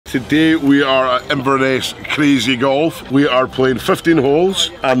Today we are at Inverness Crazy Golf. We are playing 15 holes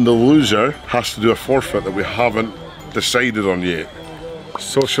and the loser has to do a forfeit that we haven't decided on yet.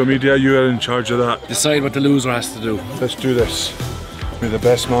 Social media, you are in charge of that. Decide what the loser has to do. Let's do this. May the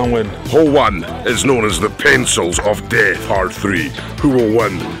best man win. Hole 1 is known as the Pencils of Death, Part 3. Who will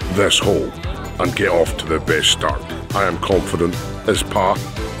win this hole and get off to the best start? I am confident as Pa.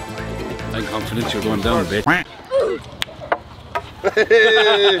 I'm confident you're going down a bit.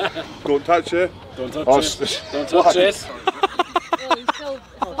 Don't touch it. Don't touch it. Don't touch it.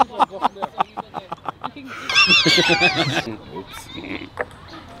 Oops.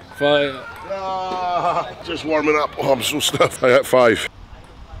 5. Just warming up. Oh, I'm so stiff. I hit 5.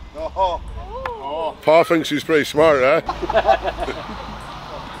 Oh. Pa thinks he's pretty smart, eh?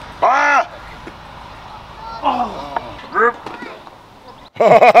 Ah!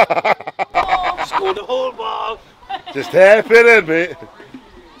 Score the whole ball. Just tap it in, mate.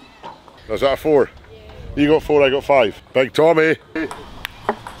 Was that a 4? You got 4, I got 5. Big Tommy.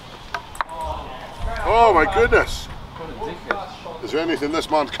 Oh my goodness. Is there anything this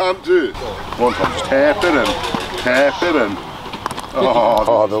man can't do? One time, just tap it in. Tap it in.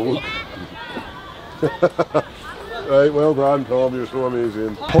 Oh, the look. Right, well done, Tom, you're so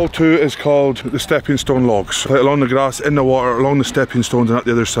amazing. Hole 2 is called the stepping stone logs. Play it along the grass, in the water, along the stepping stones and at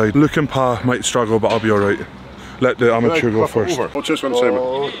the other side. Luke and Pa might struggle, but I'll be alright. Let the amateur go first. Watch this one, Simon.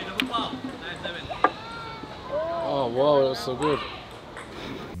 Oh wow, that's so good.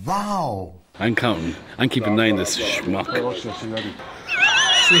 Wow. I'm counting. I'm keeping 9 this schmuck.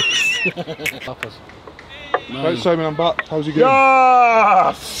 6. Right, Simon, I'm back. How's he going?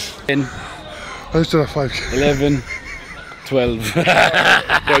 Yes! 10. How's the 5? 11. 12.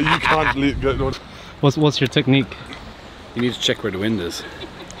 Yeah, you can't get on. What's your technique? You need to check where the wind is.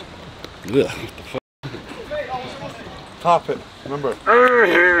 Ugh, what the fuck? Tap it, remember.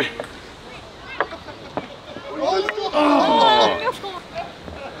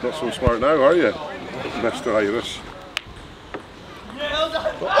 Not so smart now, are you, Mr. Irish?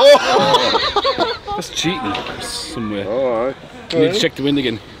 That's cheating somewhere. Oh, aye. You need to check the wind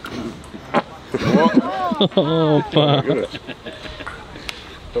again. Oh, Pa.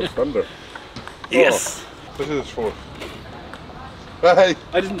 That's thunder. Yes! This is 4. Hey!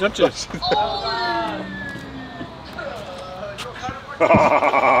 I didn't touch it.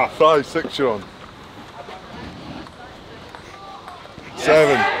 5, 6 you're on.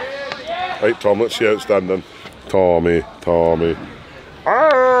 7. Right, Tom, let's see how it's done then. Tommy.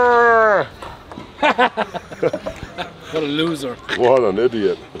 Ah! What a loser. What an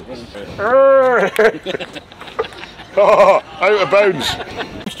idiot. Oh, out of bounds.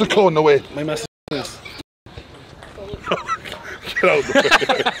 What's the cone away? My message is Get out of the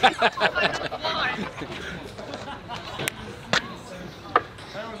way.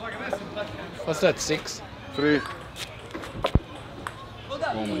 what's that, 6? 3.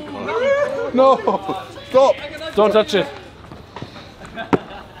 Oh my god. No! Stop! Don't touch it.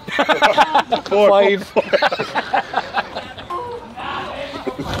 4. 5.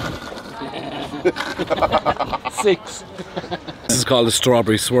 6. This is called a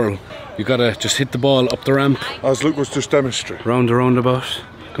strawberry swirl. You gotta just hit the ball up the ramp, As Luke was just demonstrating. round the roundabout,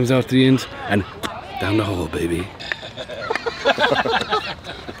 comes out to the end, and down the hole, baby.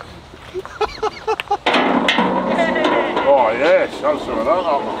 Oh, yes, that's some of that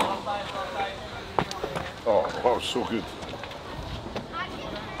up. Oh, that was so good.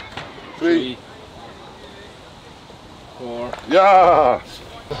 3. 4. Yes!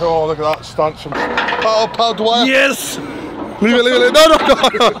 Oh, look at that stance from Pad Dwyer. Yes! Leave it. No. No.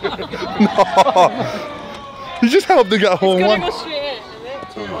 You just helped to get a hole 1. Go straight in,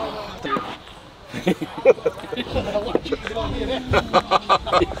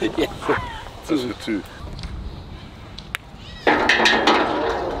 This is a 2.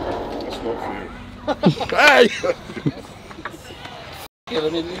 That's not fair. Hey!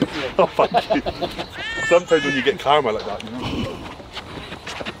 Oh, thank you. Sometimes when you get karma like that, you know.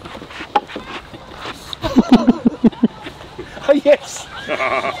 Oh, yes!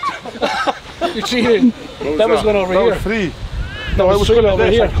 You're cheating. That was going over here. 3. No, it was going over I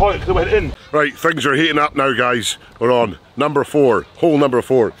here. caught it because it went in. Right, things are heating up now, guys. We're on number 4, hole number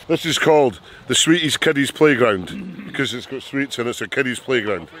 4. This is called the Sweeties Kiddies Playground because it's got sweets and it's a kiddies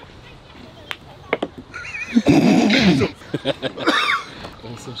playground.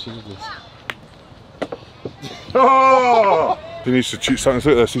 Oh! He needs to cheat something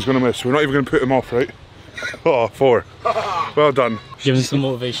like this. He's going to miss. We're not even going to put him off, right? Oh, 4. Well done. Give him some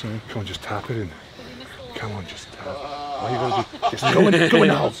motivation. Come on, just tap it in. Come on, just tap. All you gotta do, just go in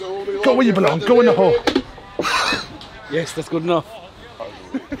the hole. Go where you belong. Go in the hole. Yes, that's good enough.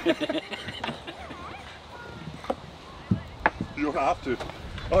 You don't have to.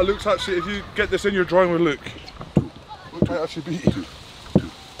 Oh, Luke's actually, if you get this in your drawing with Luke might actually beat you.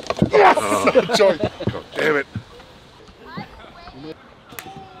 Yes! Joy. God damn it.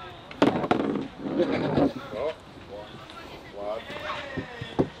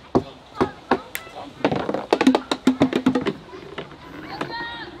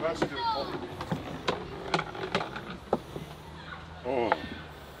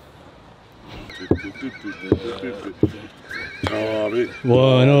 Tommy.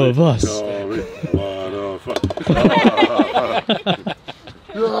 One of us. Tommy. One of us.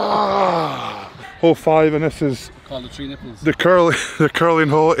 Hole 5, and this is Called the three nipples. the curling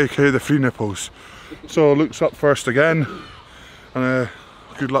hole, aka the free nipples. So Luke's up first again, and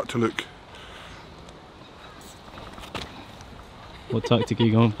good luck to Luke. What tactic are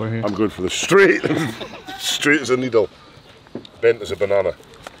you going for here? I'm going for the straight. Straight as a needle. Bent as a banana.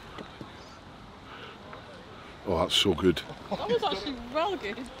 Oh, that's so good. That was actually well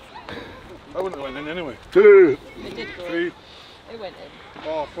good. I wouldn't have went in anyway. 2. It did go. 3. It went in.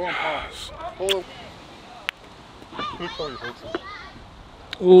 Oh, 4 and pass. Hold on. Luke, sorry, folks.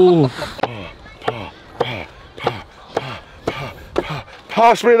 Oh,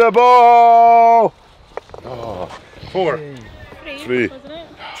 Pass me the ball! Oh. 4. 3. Wasn't it?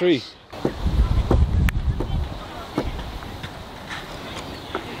 3.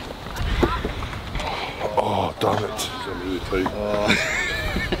 Oh, damn it. I'm really tight.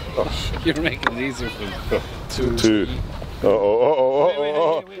 You're making it easier for me. 2.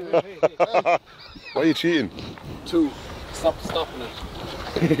 Oh. Why are you cheating? 2. Stop stopping it.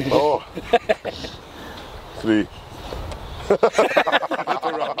 Oh. 3.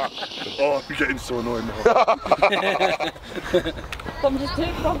 Oh, I'm getting so annoyed now. Come just take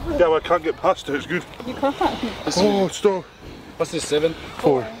it off. Yeah, well, I can't get past it, it's good. You can't. Oh, stop. What's this? 7?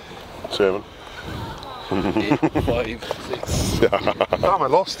 4. 7. 8, 5, 6. Damn, I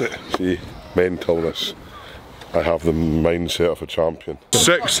lost it. See, mentalness. I have the mindset of a champion.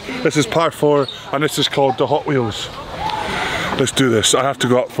 6. This is par 4, and this is called the Hot Wheels. Let's do this. I have to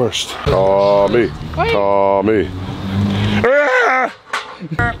go up first. Tommy. Tommy.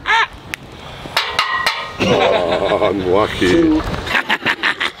 Oh, unlucky.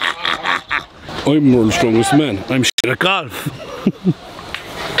 I'm world's strongest man. I'm shit at golf.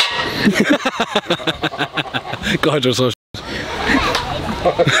 God, you're so shit.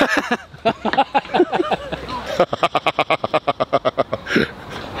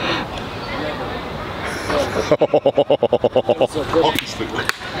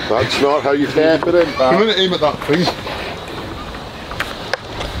 That's not how you tap it in, I'm pal. going to aim at that thing.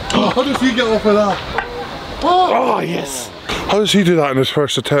 How does he get off of that? Oh, yes. How does he do that in his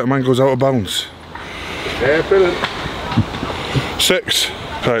first attempt? Man goes out of bounds. Tap it in. 6.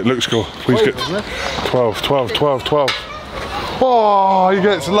 Right, let's go. Please get 12, 12, 12, 12. Oh, he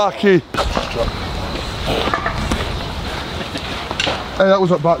gets lucky. Hey, that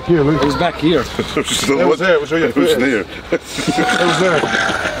was up back here, Luke. It was back here. It was there, it was where you put it. there. It was there.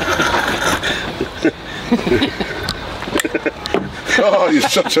 Oh, you're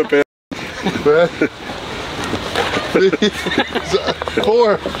such a bitch.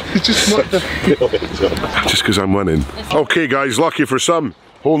 4. He just knocked it. Just because I'm winning. Okay, guys, lucky for some.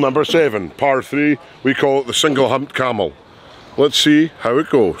 Hole number 7, par 3. We call it the single humped camel. Let's see how it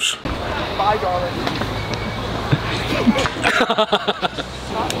goes. Bye, darling.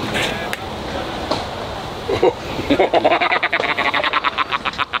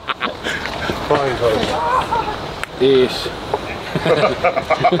 Fine, 8.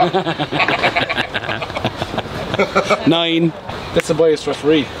 9. That's a biased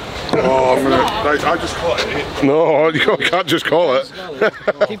referee. Oh, right, I just caught it. No, you can't just call it.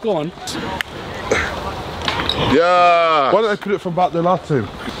 Keep going. Yeah. Why didn't I put it from back there last time?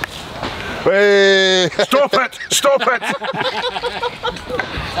 Hey. Stop it! Stop it!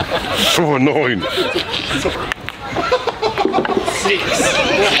 So annoying. 6.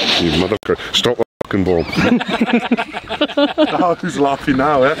 You motherfucker. Stop the fucking ball. Oh, who's laughing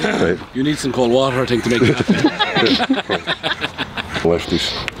now, eh? Right. You need some cold water, I think, to make it happen.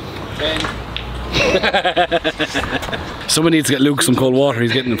 Lefties. 10. Someone needs to get Luke some cold water.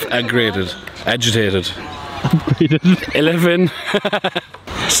 He's getting agitated. 11.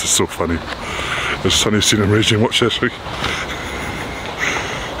 This is so funny. There's Sonny's seen him raging. Watch this week.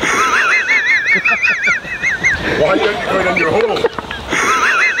 Why aren't you going in your hole?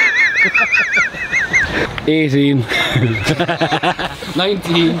 18.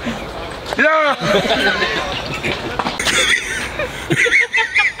 19. Yeah!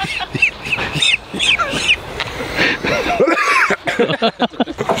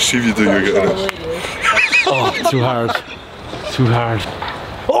 See if you do, you're getting it. Oh, too hard. Too hard.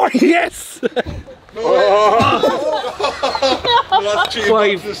 Oh, yes! That's cheating.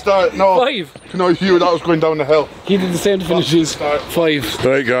 Five. To start. No. 5. No, you, that was going down the hill. He did the same to finish his 5.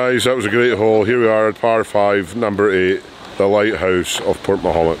 Right guys, that was a great hole. Here we are at par 5, number 8, the lighthouse of Port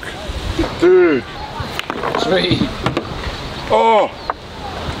Mahonnock. Dude! 3. Oh!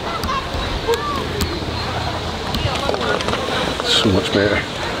 So much better.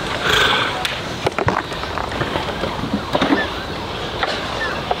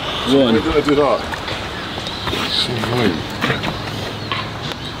 One. Why did I do that? So annoying.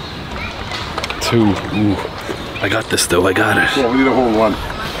 2. Ooh. I got this though, I got it. So we need a hole 1.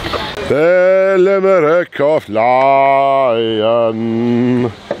 The Limerick of Lion.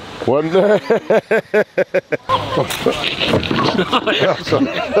 One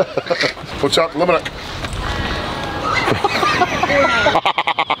What's up, Limerick?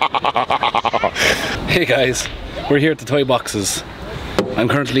 Hey guys, we're here at the toy boxes. I'm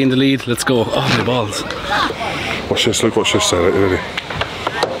currently in the lead, let's go. Oh, my balls. Watch this, look, watch this side, right, ready?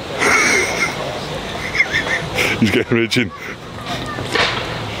 He's getting raging.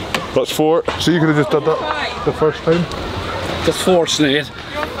 That's 4. So you could have just done that the first time? That's 4, Sinead.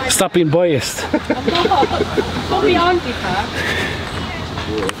 Stop being biased. Go beyond you, Pat.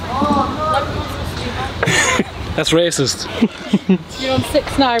 That's racist. You're on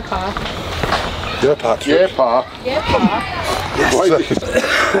 6 now, Pat. Yeah, Pat. Yeah, Pa. Yeah, Pat.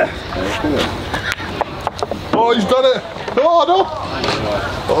 Oh, he's done it! Oh, no!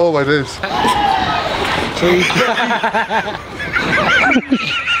 Oh, my days. 3.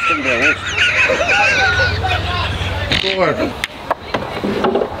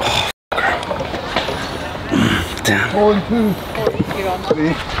 Damn. 1, 2, You're on. 3.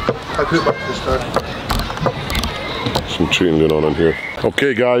 I put it back this time. Some cheating going on in here.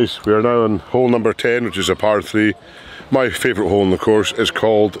 Okay guys, we are now on hole number 10, which is a par 3. My favourite hole in the course is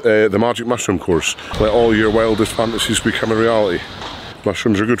called the Magic Mushroom Course. Let all your wildest fantasies become a reality.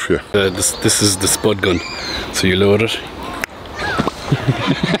 Mushrooms are good for you. This is the spud gun. So you load it.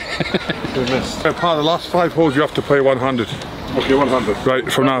 Pat, the last 5 holes you have to play one-handed. Okay, 100. Right,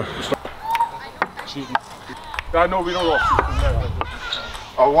 from now. I know, we know that.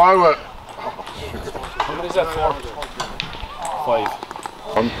 Allow it. How many is that for? 5.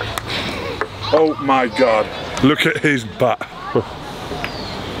 Oh my god. Look at his butt.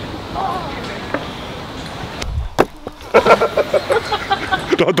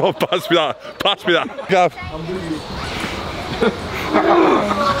 Don't pass me that. Pass me that. Gav.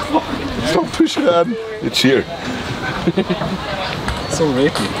 Stop pushing it in. You cheater. So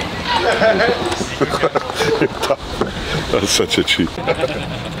rapey. That's such a cheat.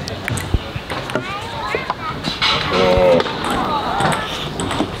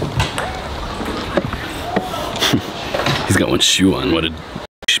 He's got one shoe on, what a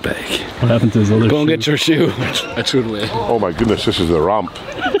bag. What happened to his other Go and shoe? get your shoe. I threw it away. Oh my goodness, this is the ramp.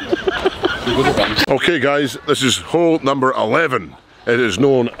 Okay guys, this is hole number 11. It is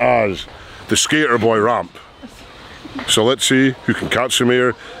known as the Skater Boy ramp. So let's see who can catch him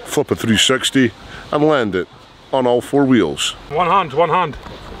here, flip a 360 and land it on all 4 wheels. One hand, one hand.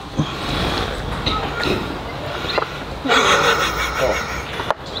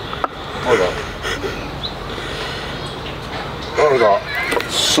 Hold on. Look at that.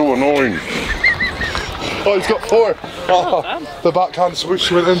 So annoying. Oh, he's got 4. Oh, the backhand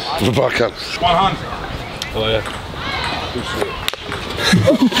swoosh went in. The backhand. One hand. Oh yeah.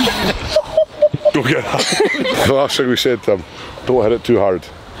 Go get that. The last thing we said to him, don't hit it too hard.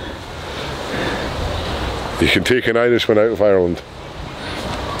 You can take an Irishman out of Ireland.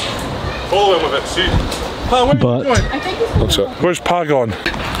 Follow him with it, see? Pa, where But- are you That's it. going? Where's Pa gone?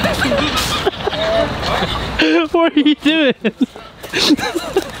 What are you doing?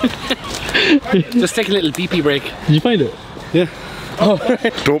 Just take a little beepy break. Did you find it? Yeah.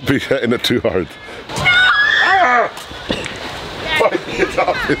 Don't be hitting it too hard. Get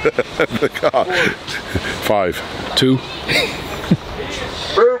off the car. 5. 2.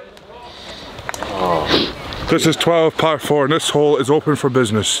 This is 12 par 4 and this hole is open for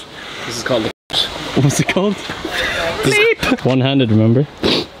business. This is called the What's it called? Bleep! One-handed, remember?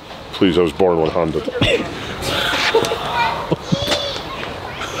 Please, I was born one-handed.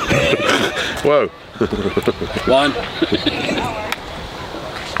 Wow. 1.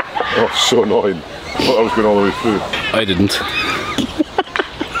 Oh, so annoying. I thought I was going all the way through. I didn't. Is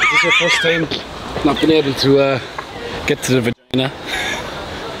this your first time not being able to get to the vagina?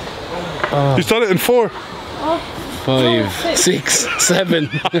 He's done it in 4. 5, 6, 7.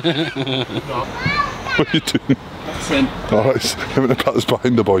 What are you doing? then. Oh, it's him and the pat is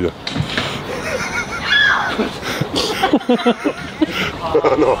behind the boy. No,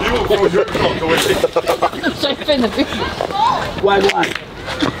 you won't throw your cock away. Jump in the boot. Wagwan.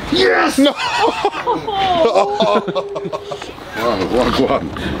 Yes! No! Wagwan.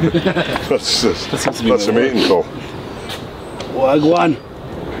 That's a mating call. Wagwan.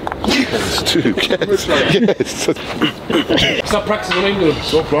 It's two. Yes. Stop practicing what I'm doing.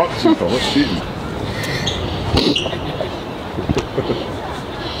 Stop practicing, Tom. That's cheating.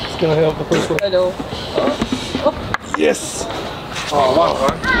 Can I help the first one? Hello. Yes. Oh,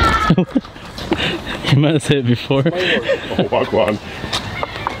 Wagwan. You might have said it before. Oh, Wagwan.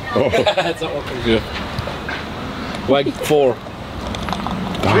 Oh. That's not working good. Wag 4.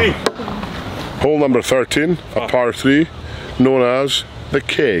 3. Hole number 13, a par 3, known as the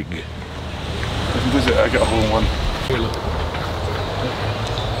keg. If he does it, I get a hole in one.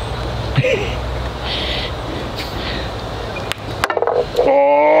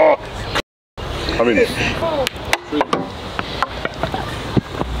 Oh! I mean,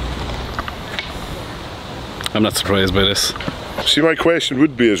 I'm not surprised by this. see, my question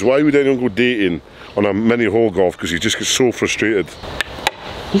would be is why would anyone go dating on a mini hole golf, because you just get so frustrated.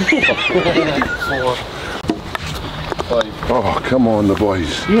 4. 5. Oh, come on, the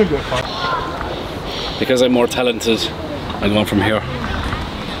boys. Because I'm more talented, I'm going from here.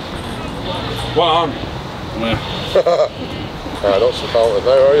 One. Yeah. Not so talented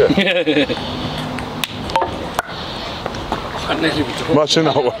now, are you? Imagine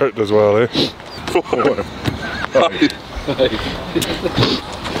that worked as well, eh? 4. 5.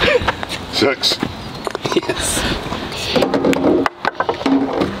 6. Yes.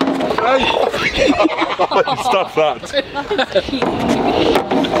 Stop that.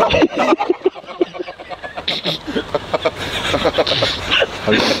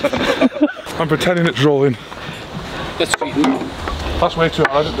 I'm pretending it's rolling. That's cheating. That's way too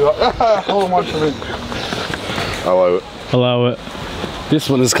hard. I didn't do that. Hold on one for me. Allow it. Allow it. This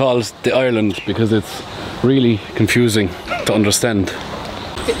one is called the Ireland because it's really confusing to understand.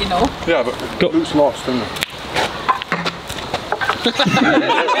 Did you know? Yeah, but Luke's lost, isn't it? You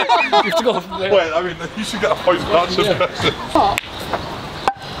have to go from there. Wait, I mean, you should get a point for that.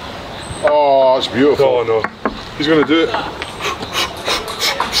 Oh, it's beautiful. Oh no, he's going to do it.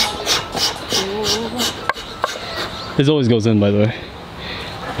 This always goes in, by the way.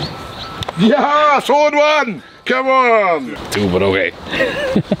 Yes, hold one! Come on! 2, but okay.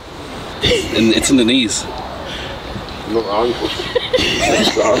 And it's in the knees. Not the ankles.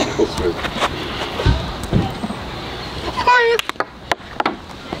 It's the ankles, mate.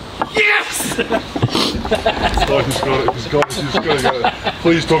 Yes! Oh, he's got it, he's got it, he's going to get it.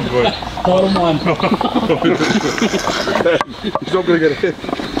 Please don't go in. Bottom one. He's not going to get it.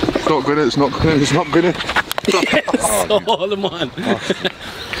 It's not going to, it's not going to, it's not going to. Yes! All in one.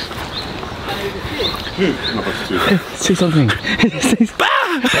 Say something.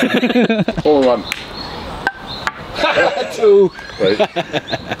 Hold on. 2. Right.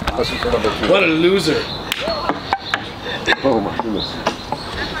 That's for number 2. What a loser. Oh my goodness.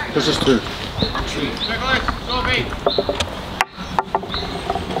 This is 2. 3.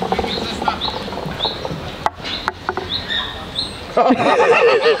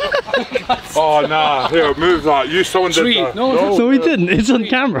 Oh nah, here, move that. You, someone did 3. that. No, he didn't. It's on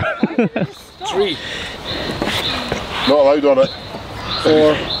camera. 3. Not allowed on it.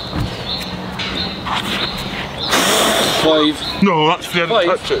 4. 5. No, that's, you didn't 5.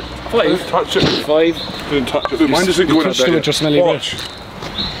 touch it. 5. Didn't touch it. 5. Didn't touch it. Mine doesn't go in Touched that it bit with your yet. smelly Watch.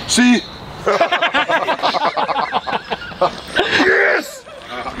 breath. See? Yes!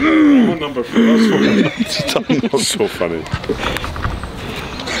 One number 4, that's funny. That's so funny.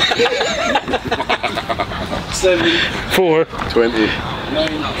 7. 4, 20.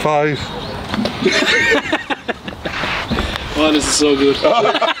 5. Oh, this is so good.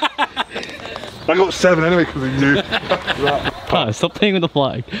 I got 7 anyway because I knew. Ah, stop playing with the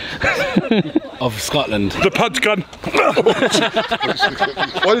flag. Of Scotland. The pud's gun.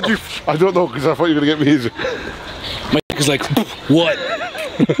 Why did you? I don't know, because I thought you were going to get me easy. Mike is like, what?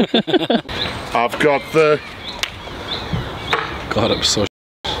 I've got the. God, it was so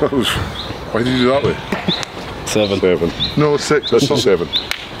Why did you do that way? 7. 7. No, 6. This is 7.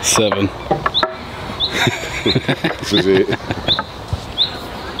 7. This is 8.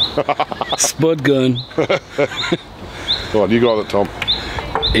 Spud gun. Go on, you got it, Tom.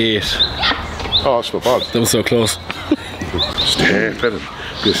 8. Oh, that's not bad. That was so close. Step it in.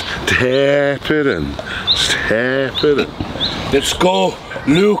 Just step it in. Step it in. Let's go,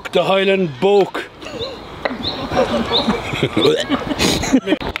 Luke the Highland Boke.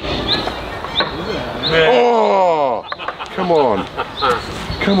 Oh! Come on.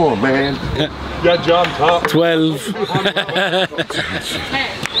 Come on, man. Yeah, John, top. 12.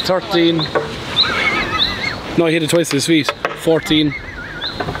 13. No, he hit it twice to his feet. 14.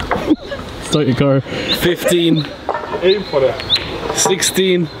 Start your car. 15. Aim for it.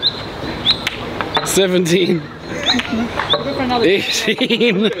 16. 17.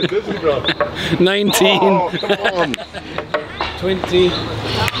 18. 19. Oh, come on. 20.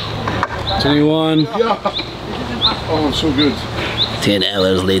 21. Oh, I'm so good. 10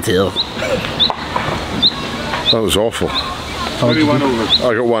 hours later. That was awful. 21 over.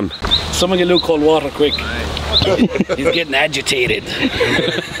 I got one. Someone get Luke cold water quick. He's getting agitated.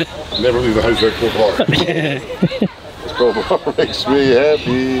 Never leave the house without cold water. Cold water makes me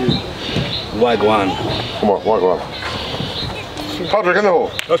happy. Wagwan. Come on, walk on. Patrick in the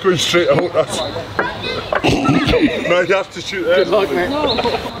hole. That's going straight out. That's... no, you have to shoot there. Good luck, mate. No.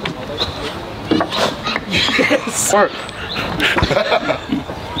 Yes. Work.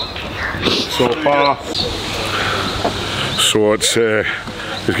 So far. So it's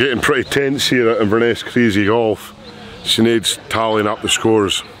getting pretty tense here at Inverness Crazy Golf. She needs tallying up the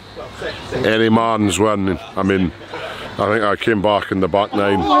scores. Any man's winning. I mean, I think I came back in the back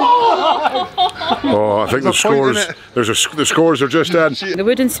nine. Oh, I think the scores. The scores are just in. The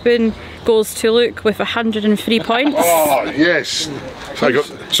wooden spoon goes to Luke with 103 points. Oh yes. So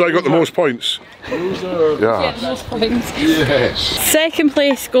I got the most points. Yeah. The most points. Yes. Second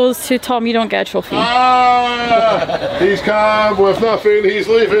place goes to Tom. You don't get a trophy. Ah, he's come with nothing. He's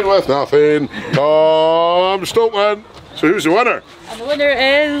leaving with nothing. Tom Stoltman. So who's the winner? And the winner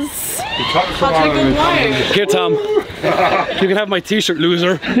is Patrick O'Dwyer. Here, Tom. You can have my t-shirt,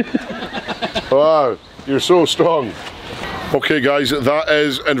 loser. Wow, you're so strong. Okay guys, that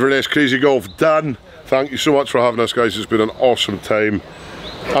is Inverness Crazy Golf done. Thank you so much for having us, guys. It's been an awesome time.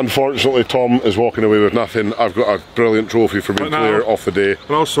 Unfortunately, Tom is walking away with nothing. I've got a brilliant trophy for being player of the day.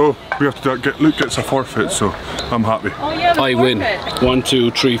 And also, we have to get Luke gets a forfeit, so I'm happy. Oh yeah, I win. 1,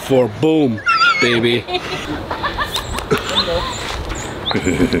 2, 3, 4. Boom, baby.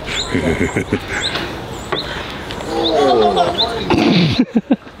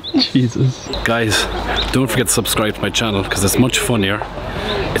 Jesus. Guys, don't forget to subscribe to my channel because it's much funnier.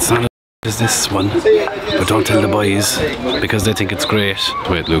 It's not as this one, but don't tell the boys because they think it's great.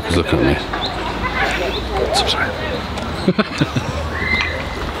 Wait, Luke is looking at me. Subscribe.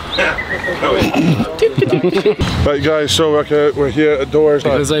 Right guys, so we're here at doors.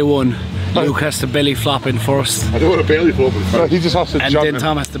 Because I won, Luke has to belly flop in first. I don't want to belly flop in front. He just has to And jump then in.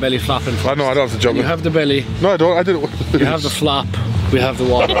 Tom has to belly flop in first. I know, I don't have to jump You in. have the belly, No, I don't. I didn't. you have the flop, we have the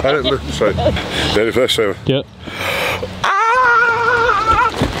water. I didn't look straight. Ready for this, Simon? Yep.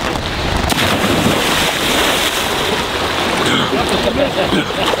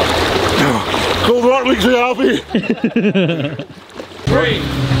 Cold water makes me happy. 3,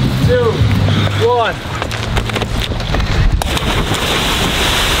 2, 1.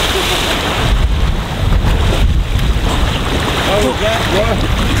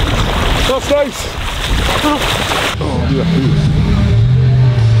 That's nice.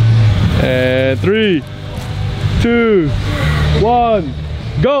 3, 2, 1,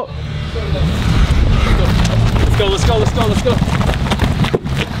 go! Let's go, let's go, let's go, let's go.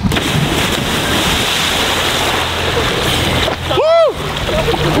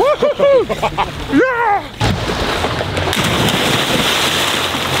 Yeah!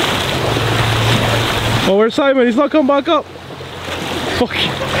 Oh, where's Simon? He's not come back up. Fuck.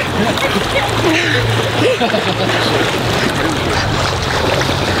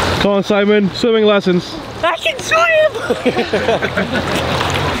 Come on, Simon. Swimming lessons. I can swim!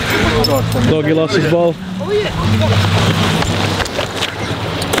 Doggy lost his ball. Oh yeah.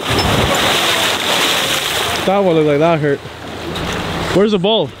 That one looked like that hurt. Where's the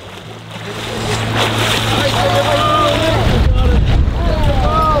ball?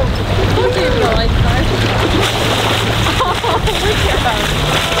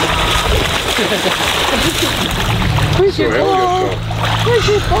 Where's your ball? Where's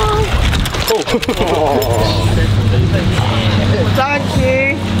your ball? Thank you.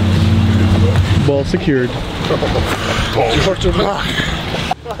 Ball secured.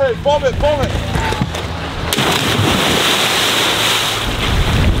 Hey, bomb it, bomb it.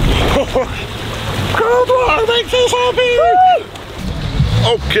 Cold water makes us happy.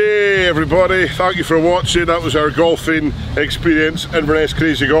 Okay, everybody, thank you for watching. That was our golfing experience, Inverness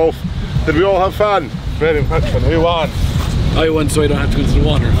Crazy Golf. Did we all have fun? Very much fun. Who won? I won so I don't have to go into the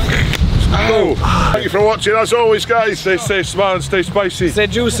water. Oh, thank you for watching, as always, guys. Stay safe, smile, and stay spicy. Stay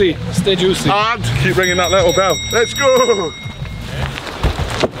juicy, stay juicy. And Keep ringing that little bell. let's go.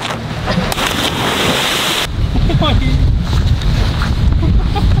 This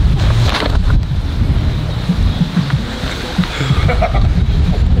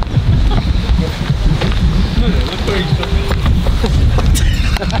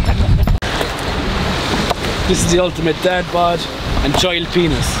is the ultimate dad bod and child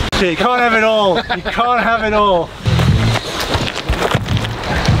penis. You can't have it all. You can't have it all.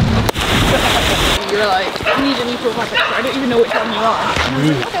 You're like, I need a new profile picture. I don't even know which one you are. And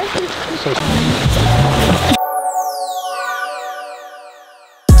I was like, okay.